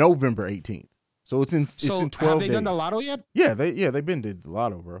draft is November 18th. So it's in 12 days. Have they done the lotto yet? Yeah, they've been did the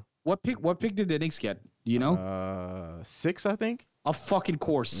lotto, bro. What pick did the Knicks get? Do you know? 6, I think. A fucking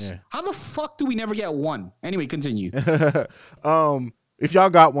course. Yeah. How the fuck do we never get one? Anyway, continue. If y'all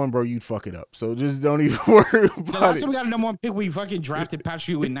got one, bro, you'd fuck it up. So just don't even worry about it. The last time we got a number 1 pick, we fucking drafted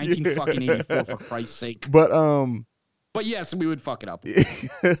Patrick in 1984, for Christ's sake. But yes, we would fuck it up.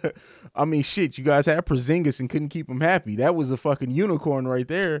 I mean, shit, you guys had Porzingis and couldn't keep him happy. That was a fucking unicorn right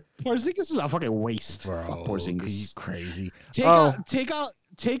there. Porzingis is a fucking waste. Bro, fuck Porzingis. You crazy. Take out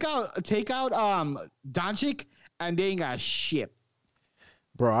Doncic, and they ain't got shit.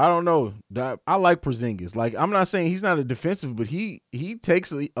 Bro, I don't know. I like Porzingis. Like, I'm not saying he's not a defensive, but he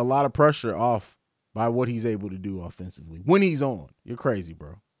takes a lot of pressure off by what he's able to do offensively when he's on. You're crazy,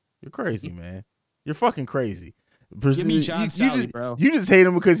 bro. You're crazy, man. You're fucking crazy. Give me John Sally, bro. You just hate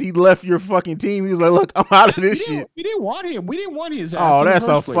him because he left your fucking team. He was like, look, I'm out of this shit. We didn't want him. We didn't want his ass. Oh, that's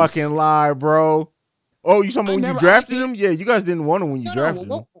a fucking lie, bro. Oh, you talking about when you drafted him? Yeah, you guys didn't want him when you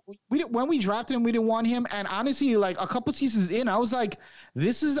drafted him. When we drafted him, we didn't want him. And honestly, like a couple seasons in, I was like,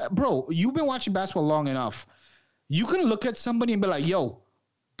 this is, bro, you've been watching basketball long enough. You can look at somebody and be like, yo,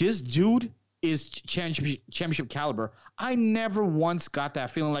 this dude is championship caliber. I never once got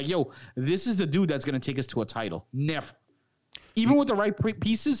that feeling like, yo, this is the dude that's going to take us to a title. Never. Even with the right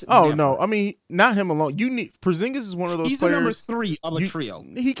pieces. Oh never. no, I mean not him alone. You need Porzingis is one of those He's players. the number 3 of a trio.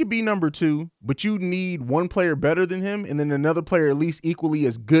 He could be number 2, but you need one player better than him, and then another player at least equally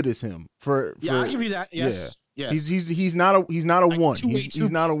as good as him. I'll give you that. Yes. Yeah. Yes. He's not a like 1. 2A,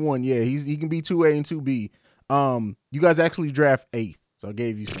 He's not a 1. Yeah, he can be 2A and 2B. You guys actually draft 8th, so I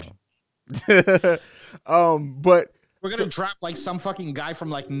gave you some. But we're gonna draft like some fucking guy from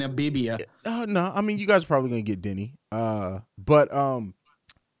like Namibia. No, I mean you guys are probably gonna get Denny.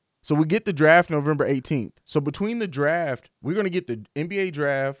 So we get the draft November 18th. So between the draft, we're going to get the NBA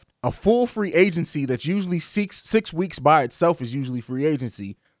draft, a full free agency that's usually 6 weeks by itself is usually free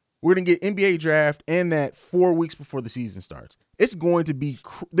agency. We're going to get NBA draft and that 4 weeks before the season starts. It's going to be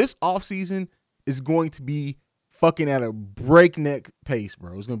this offseason is going to be fucking at a breakneck pace,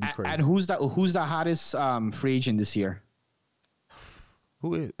 bro. It's going to be crazy. And who's the hottest free agent this year?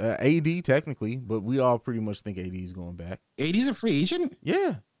 Who is AD technically, but we all pretty much think AD is going back. AD's a free agent?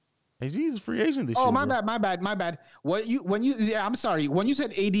 Yeah. He's a free agent this year. Oh, my bad. I'm sorry. When you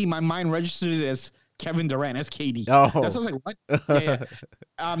said AD, my mind registered it as Kevin Durant, as KD. Oh. That's what I was like, what?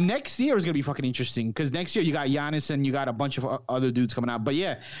 Yeah. Next year is going to be fucking interesting because next year you got Giannis and you got a bunch of other dudes coming out. But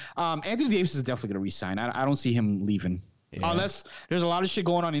yeah, Anthony Davis is definitely going to resign. I don't see him leaving. Yeah. Unless there's a lot of shit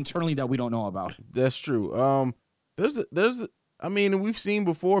going on internally that we don't know about. That's true. I mean, we've seen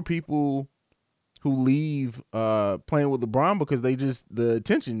before people who leave playing with LeBron because the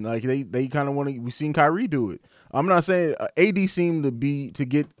attention, like they kind of want to. We've seen Kyrie do it. I'm not saying AD seemed to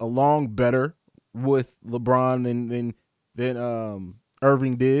get along better with LeBron than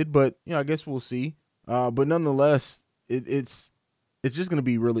Irving did, but I guess we'll see. But nonetheless, it's just gonna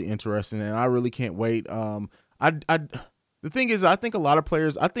be really interesting, and I really can't wait. The thing is, I think a lot of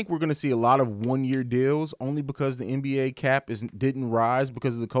players. I think we're going to see a lot of 1-year deals only because the NBA cap didn't rise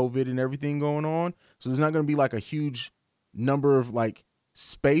because of the COVID and everything going on. So there's not going to be like a huge number of like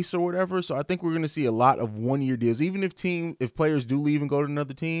space or whatever. So I think we're going to see a lot of 1-year deals. Even if players do leave and go to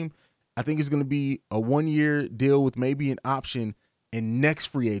another team, I think it's going to be a 1-year deal with maybe an option in next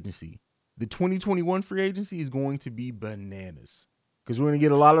free agency. The 2021 free agency is going to be bananas because we're going to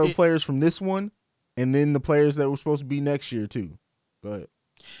get a lot of players from this one. And then the players that were supposed to be next year, too. Go ahead.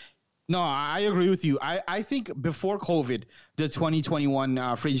 No, I agree with you. I think before COVID, the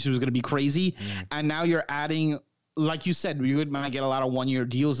 2021 free agency was going to be crazy. And now you're adding, like you said, you might get a lot of 1-year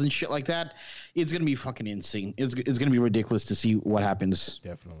deals and shit like that. It's going to be fucking insane. It's going to be ridiculous to see what happens.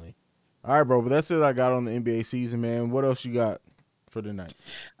 Definitely. All right, bro. But that's it I got on the NBA season, man. What else you got for tonight?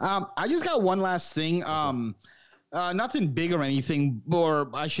 I just got one last thing. Nothing big or anything, or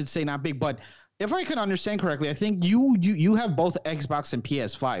I should say not big, but if I can understand correctly, I think you have both Xbox and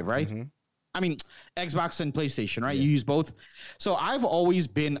PS5, right? Mm-hmm. I mean, Xbox and PlayStation, right? Yeah. You use both. So I've always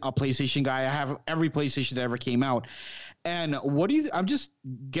been a PlayStation guy. I have every PlayStation that ever came out. And what do you?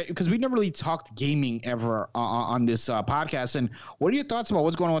 Because we never really talked gaming ever on this podcast. And what are your thoughts about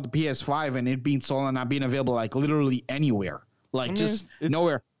what's going on with the PS5 and it being sold and not being available like literally anywhere, like it's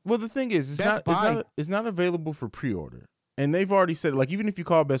nowhere? Well, the thing is, it's not available for pre-order. And they've already said, like, even if you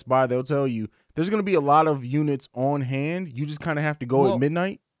call Best Buy, they'll tell you there's going to be a lot of units on hand. You just kind of have to go at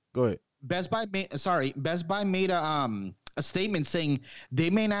midnight. Go ahead. Best Buy made a statement saying they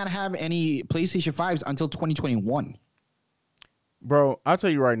may not have any PlayStation 5s until 2021. Bro, I'll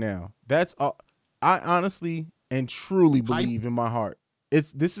tell you right now. That's all. I honestly and truly believe in my heart.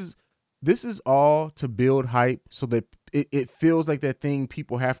 This is all to build hype so that it feels like that thing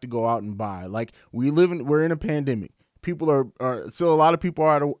people have to go out and buy. Like we're in a pandemic. People are still a lot of people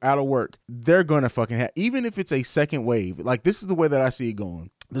are out of work. They're gonna fucking have, even if it's a second wave. Like this is the way that I see it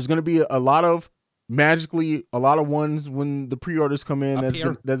going. There's gonna be a lot of ones when the pre-orders come in.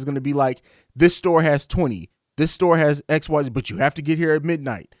 That's gonna be like, this store has 20, this store has XY, but you have to get here at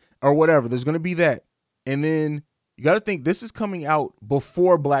midnight or whatever. There's gonna be that, and then you got to think this is coming out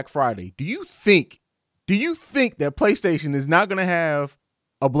before Black Friday. Do you think that PlayStation is not gonna have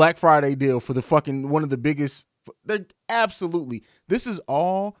a Black Friday deal for the fucking one of the biggest? They're absolutely. This is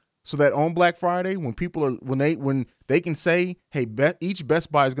all so that on Black Friday, when they can say, "Hey, each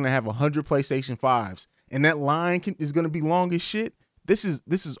Best Buy is going to have 100 PlayStation 5s," and that line is going to be long as shit. This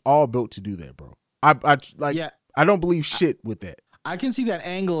is all built to do that, bro. I don't believe shit with that. I can see that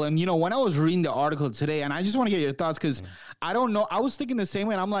angle. And, when I was reading the article today, and I just want to get your thoughts because I don't know. I was thinking the same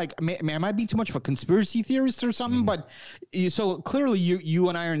way. And I'm like, man, I might be too much of a conspiracy theorist or something. But so clearly you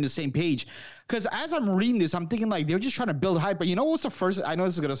and I are on the same page. Because as I'm reading this, I'm thinking like they're just trying to build hype. But what's the first? I know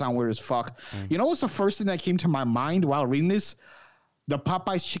this is going to sound weird as fuck. What's the first thing that came to my mind while reading this? the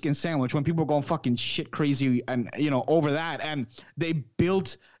Popeyes chicken sandwich when people were going fucking shit crazy and over that, and they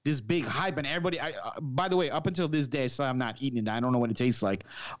built this big hype and everybody. By the way, up until this day, so I'm not eating it. I don't know what it tastes like,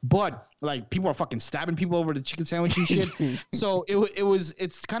 but like people are fucking stabbing people over the chicken sandwich and shit. So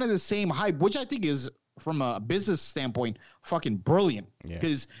it's kind of the same hype, which I think is from a business standpoint fucking brilliant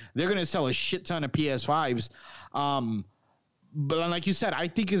because they're gonna sell a shit ton of PS5s. But like you said, I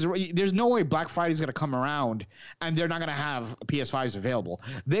think there's no way Black Friday is going to come around and they're not going to have PS5s available.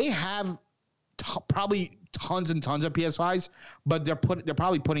 They have probably tons and tons of PS5s, but they're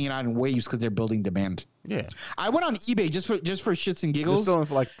probably putting it out in waves because they're building demand. Yeah, I went on eBay just for shits and giggles. They're selling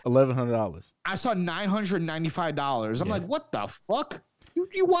for like $1,100. I saw $995. I'm like, what the fuck?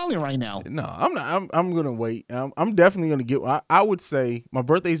 You wilding right now? No, I'm not. I'm gonna wait. I'm definitely gonna get. I would say my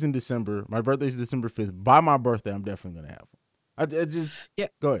birthday's in December. My birthday's December 5th. By my birthday, I'm definitely gonna have one. I just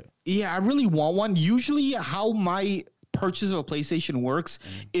go ahead. Yeah, I really want one. Usually, how my purchase of a PlayStation works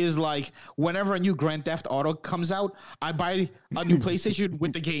is like whenever a new Grand Theft Auto comes out, I buy a new PlayStation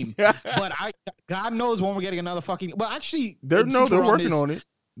with the game. But God knows when we're getting another fucking. Well, actually, they're working on it.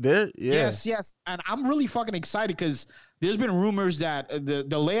 Yes, and I'm really fucking excited because there's been rumors that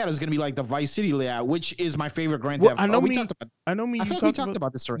the layout is going to be like the Vice City layout, which is my favorite Grand Theft. I know we talked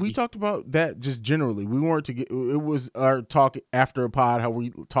about this already. We talked about that just generally. We weren't to get. It was our talk after a pod. How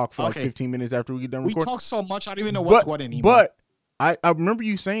we talk for like 15 minutes after we get done recording. We talk so much, I don't even know what's what anymore. But I remember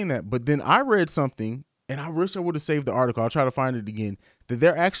you saying that. But then I read something, and I wish I would have saved the article. I'll try to find it again. That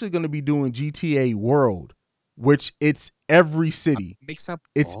they're actually going to be doing GTA World, which it's every city.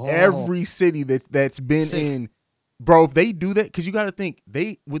 It's every city that's been in. Bro, if they do that, because you got to think,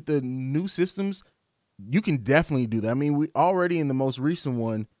 with the new systems, you can definitely do that. I mean, we already in the most recent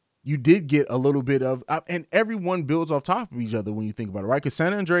one, you did get a little bit of, and everyone builds off top of each other when you think about it, right? Because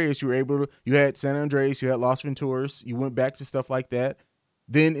San Andreas, you had San Andreas, you had Las Venturas, you went back to stuff like that.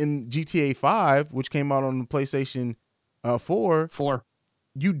 Then in GTA 5, which came out on the PlayStation 4,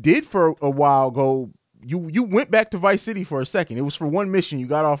 you did for a while go. You went back to Vice City for a second. It was for one mission. You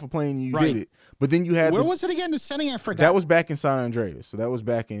got off a plane and you did it. But then you had where was it again? The setting I forgot. That was back in San Andreas. So that was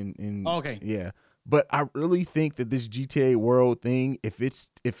back in okay. Yeah. But I really think that this GTA World thing, if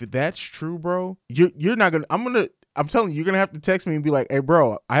that's true, bro, you're not gonna. I'm telling you, you're gonna have to text me and be like, "Hey,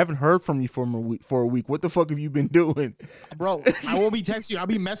 bro, I haven't heard from you for a week. What the fuck have you been doing, bro?" I won't be texting you. I'll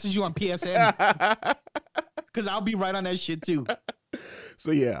be messaging you on PSN because I'll be right on that shit too.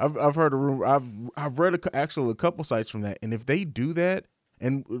 So yeah, I've heard a rumor. I've read a couple sites from that, and if they do that,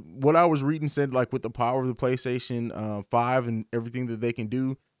 and what I was reading said like with the power of the PlayStation 5 and everything that they can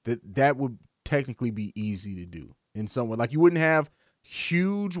do, that would technically be easy to do in some way. Like you wouldn't have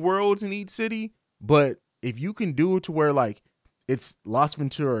huge worlds in each city, but if you can do it to where like it's Las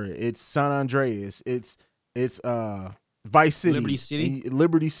Ventura, it's San Andreas, it's Vice City,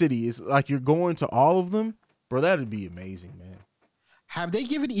 Liberty City, it's like you're going to all of them, bro. That'd be amazing, man. Have they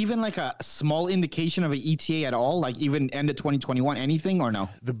given even like a small indication of an ETA at all? Like even end of 2021, anything or no?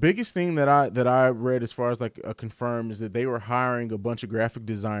 The biggest thing that I read as far as like a confirm is that they were hiring a bunch of graphic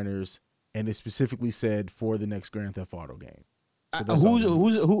designers, and it specifically said for the next Grand Theft Auto game. So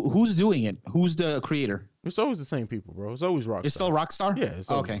who's doing it? Who's the creator? It's always the same people, bro. It's always Rockstar. It's still Rockstar? Yeah,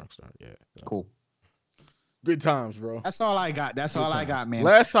 it's always Rockstar. Yeah. Cool. Good times, bro. That's all I got. All I got, man.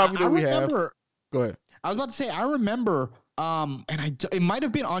 Last topic that we have. Go ahead. I was about to say, I remember, it might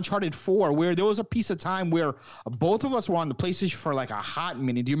have been Uncharted 4, where there was a piece of time where both of us were on the PlayStation for like a hot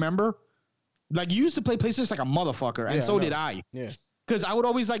minute. Do you remember? Like you used to play PlayStation like a motherfucker, and so did I. Yeah. Because I would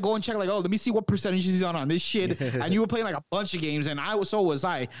always like go and check like, oh, let me see what percentage he's on this shit. And you were playing like a bunch of games, and so was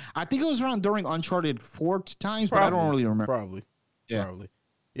I. I think it was around during Uncharted 4 times, but I don't really remember. Probably.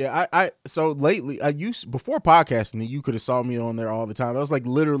 Yeah, I so lately before podcasting, you could have saw me on there all the time. That was like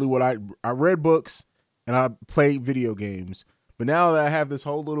literally what I read books and I played video games. But now that I have this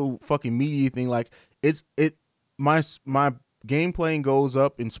whole little fucking media thing, like my game playing goes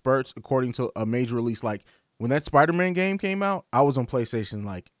up in spurts according to a major release. Like when that Spider-Man game came out, I was on PlayStation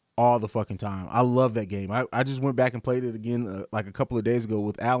like all the fucking time. I love that game. I just went back and played it again like a couple of days ago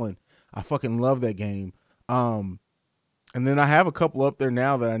with Alan. I fucking love that game. And then I have a couple up there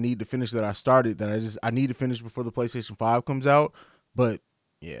now that I need to finish that I started that I need to finish before the PlayStation 5 comes out. But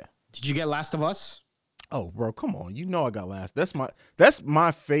yeah. Did you get Last of Us? Oh, bro, come on. You know I got Last. That's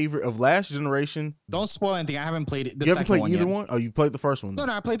my favorite of last generation. Don't spoil anything. I haven't played it. You haven't played either one? Oh, you played the first one? No,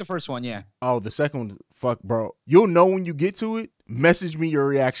 I played the first one, yeah. Oh, the second one, fuck, bro. You'll know when you get to it. Message me your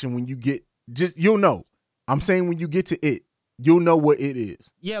reaction when you get, you'll know. I'm saying when you get to it, you'll know what it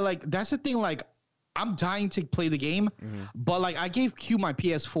is. Yeah, like, that's the thing, like, I'm dying to play the game, but like I gave Q my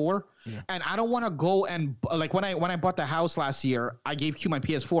PS4, and I don't want to go and like when I bought the house last year, I gave Q my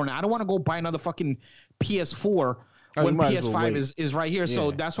PS4, and I don't want to go buy another fucking PS4 when PS5 is right here. Yeah.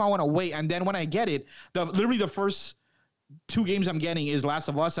 So that's why I want to wait. And then when I get it, literally the first 2 games I'm getting is Last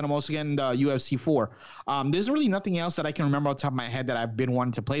of Us, and I'm also getting the UFC 4. There's really nothing else that I can remember off the top of my head that I've been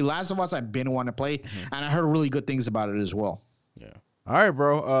wanting to play. Last of Us, I've been wanting to play, and I heard really good things about it as well. Yeah. All right,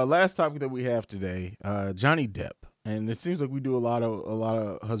 bro. Last topic that we have today, Johnny Depp. And it seems like we do a lot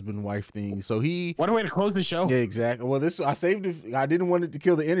of husband wife things. So what a way to close the show. Yeah, exactly. Well, I saved it. I didn't want it to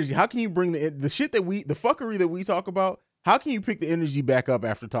kill the energy. How can you bring the shit that the fuckery that we talk about? How can you pick the energy back up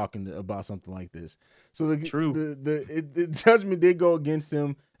after talking about something like this? So the judgment did go against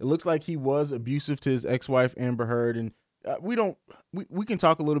him. It looks like he was abusive to his ex-wife Amber Heard, and we can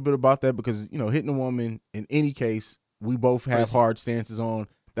talk a little bit about that because hitting a woman in any case we both have hard stances on.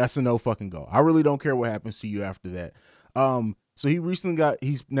 That's a no fucking go. I really don't care what happens to you after that. So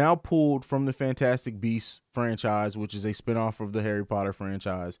he's now pulled from the Fantastic Beasts franchise, which is a spinoff of the Harry Potter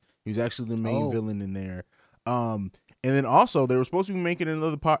franchise. He was actually the main villain in there. And then also they were supposed to be making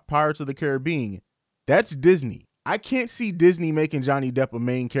another Pirates of the Caribbean. That's Disney. I can't see Disney making Johnny Depp a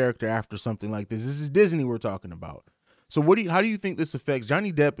main character after something like this. This is Disney we're talking about. So how do you think this affects?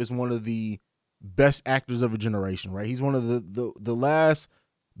 Johnny Depp is one of the best actors of a generation, right? He's one of the last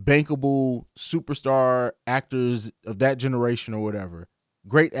bankable superstar actors of that generation or whatever.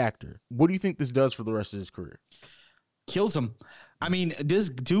 Great actor. What do you think this does for the rest of his career? Kills him. I mean, this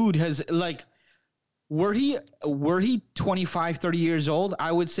dude has like, were he 25, 30 years old,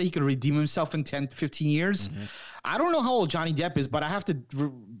 I would say he could redeem himself in 10, 15 years. I don't know how old Johnny Depp is, but I have to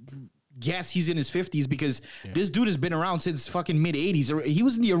guess he's in his 50s because this dude has been around since fucking mid 80s. He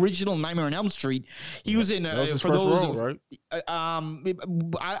was in the original Nightmare on Elm Street. He was in that was his first role, right?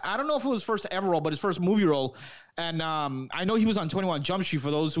 I don't know if it was first ever role, but his first movie role. And I know he was on 21 Jump Street.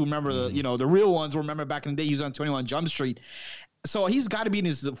 For those who remember the real ones, remember back in the day he was on 21 Jump Street. So he's got to be in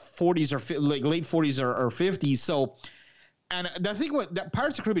his 40s or like late 40s or 50s. So. And the thing with that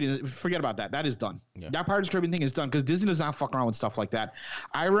Pirates of the Caribbean, forget about that. That is done. Yeah. That Pirates of the Caribbean thing is done because Disney does not fuck around with stuff like that.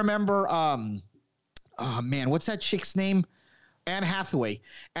 I remember, what's that chick's name? Anne Hathaway.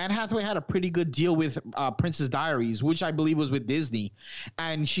 Anne Hathaway had a pretty good deal with Princess Diaries, which I believe was with Disney.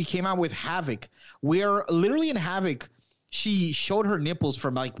 And she came out with Havoc, where literally in Havoc, she showed her nipples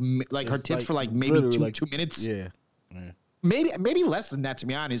from like her tits for like maybe 2 minutes. Yeah. Maybe less than that, to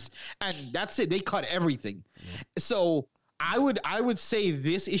be honest. And that's it. They cut everything. Yeah. So I would say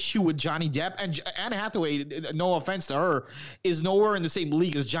this issue with Johnny Depp and Anne Hathaway, no offense to her, is nowhere in the same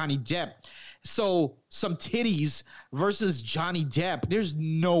league as Johnny Depp. So some titties versus Johnny Depp. There's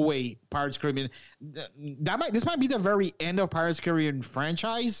no way Pirates of the Caribbean. This might be the very end of Pirates of the Caribbean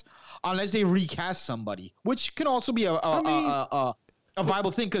franchise, unless they recast somebody, which could also be a viable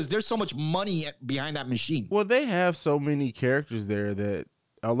thing because there's so much money behind that machine. Well, they have so many characters there that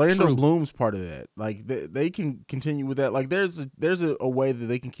Orlando Bloom's part of that. Like they can continue with that. Like there's a way that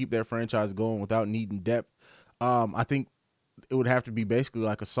they can keep their franchise going without needing Depp. I think it would have to be basically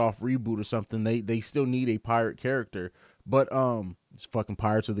like a soft reboot or something. They still need a pirate character, but it's fucking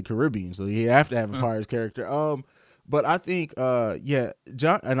Pirates of the Caribbean, so you have to have a pirates character. But I think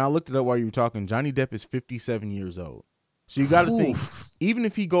John, and I looked it up while you were talking. Johnny Depp is 57 years old. So you got to think, even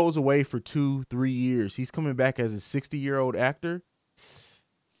if he goes away for 2-3 years, he's coming back as a 60-year-old actor.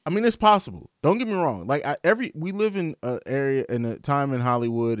 I mean, it's possible. Don't get me wrong. Like we live in an area in a time in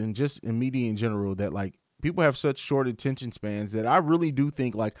Hollywood and just in media in general that like people have such short attention spans that I really do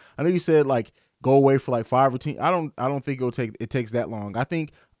think, like, I know you said like go away for like 5 or 10. I don't think it takes that long. I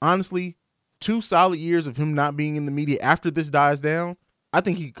think honestly, 2 solid years of him not being in the media after this dies down, I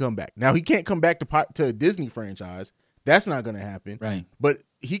think he could come back. Now he can't come back to a Disney franchise. That's not going to happen. Right. But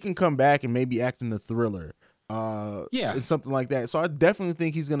he can come back and maybe act in a thriller. And something like that. So I definitely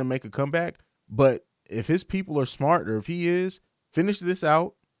think he's going to make a comeback. But if his people are smart, or if he is, finish this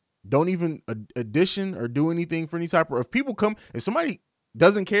out. Don't even audition or do anything for any type of. If somebody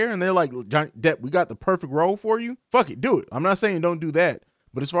doesn't care and they're like, Johnny Depp, we got the perfect role for you. Fuck it, do it. I'm not saying don't do that.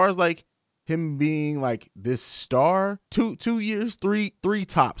 But as far as like him being like this star, 2 years, three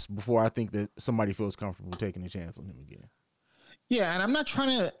tops before I think that somebody feels comfortable taking a chance on him again. Yeah, and I'm not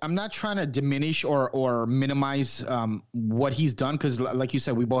trying to diminish or minimize what he's done because, like you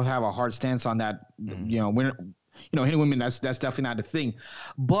said, we both have a hard stance on that. Hitting women, that's definitely not a thing.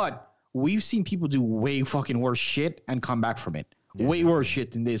 But we've seen people do way fucking worse shit and come back from it. Yeah. Way worse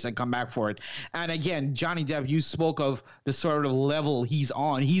shit than this and come back for it. And again, Johnny Depp, you spoke of the sort of level he's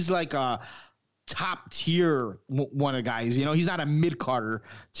on. He's like top tier one of the guys. You know, he's not a mid Carter,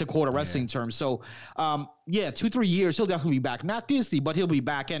 to quote a wrestling term. So, 2-3 years, he'll definitely be back. Not Disney, but he'll be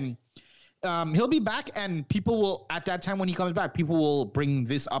back. And he'll be back, and people will, at that time when he comes back, people will bring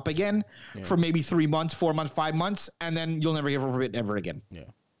this up again for maybe 3 months, 4 months, 5 months, and then you'll never hear of it ever again. Yeah.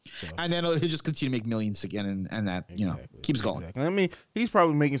 So. And then he'll just continue to make millions again, and that keeps going. Exactly. I mean, he's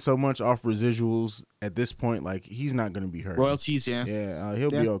probably making so much off residuals at this point, like he's not going to be hurt. Royalties, yeah. Yeah, he'll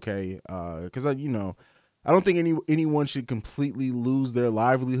be okay. Because I don't think anyone should completely lose their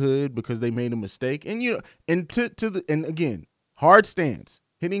livelihood because they made a mistake. And and again, hard stance.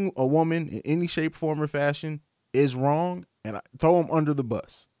 Hitting a woman in any shape, form, or fashion is wrong, and I throw him under the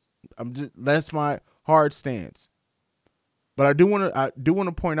bus. That's my hard stance. But I do want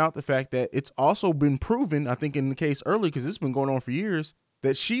to point out the fact that it's also been proven, I think in the case early, because it's been going on for years,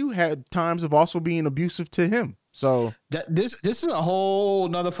 that she had times of also being abusive to him. So this is a whole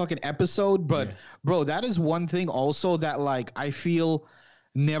nother fucking episode, but bro, that is one thing also that like I feel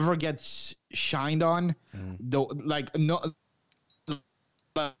never gets shined on. Though, like no.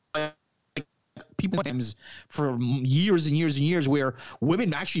 People for years and years and years where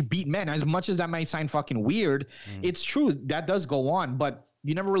women actually beat men. As much as that might sound fucking weird, it's true. That does go on, but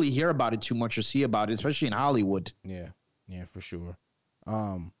you never really hear about it too much or see about it, especially in Hollywood. Yeah, for sure.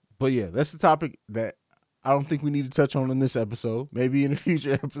 But yeah, that's the topic that I don't think we need to touch on in this episode. Maybe in a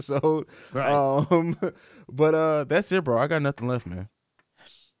future episode. Right. But that's it, bro. I got nothing left, man.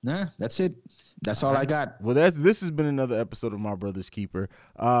 Nah, that's it. That's all I got. Well, this has been another episode of My Brother's Keeper,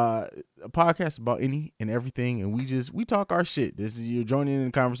 a podcast about any and everything, and we talk our shit. You're joining in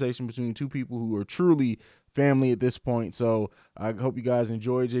the conversation between two people who are truly family at this point. So I hope you guys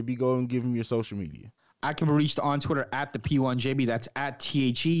enjoy. JB, go and give them your social media. I can be reached on Twitter at the P1JB. That's at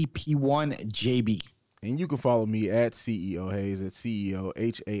THEP1JB. And you can follow me at CEO Hayes, at CEO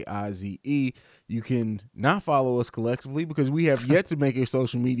HAIZE. You can not follow us collectively because we have yet to make a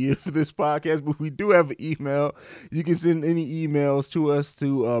social media for this podcast, but we do have an email. You can send any emails to us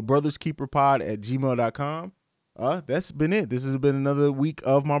to brotherskeeperpod@gmail.com. That's been it. This has been another week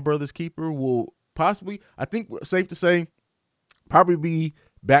of My Brother's Keeper. We'll possibly, I think safe to say, probably be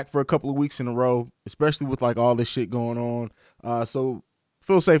back for a couple of weeks in a row, especially with like all this shit going on. So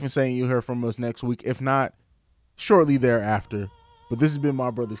feel safe in saying you'll hear from us next week, if not shortly thereafter. But this has been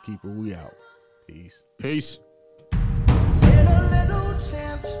My Brother's Keeper. We out. Peace. Peace. In a little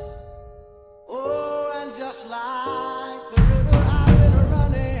tent, oh, and just like the river I've been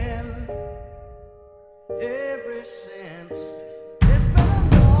running ever since. It's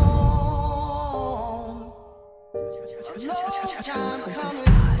been a long time coming.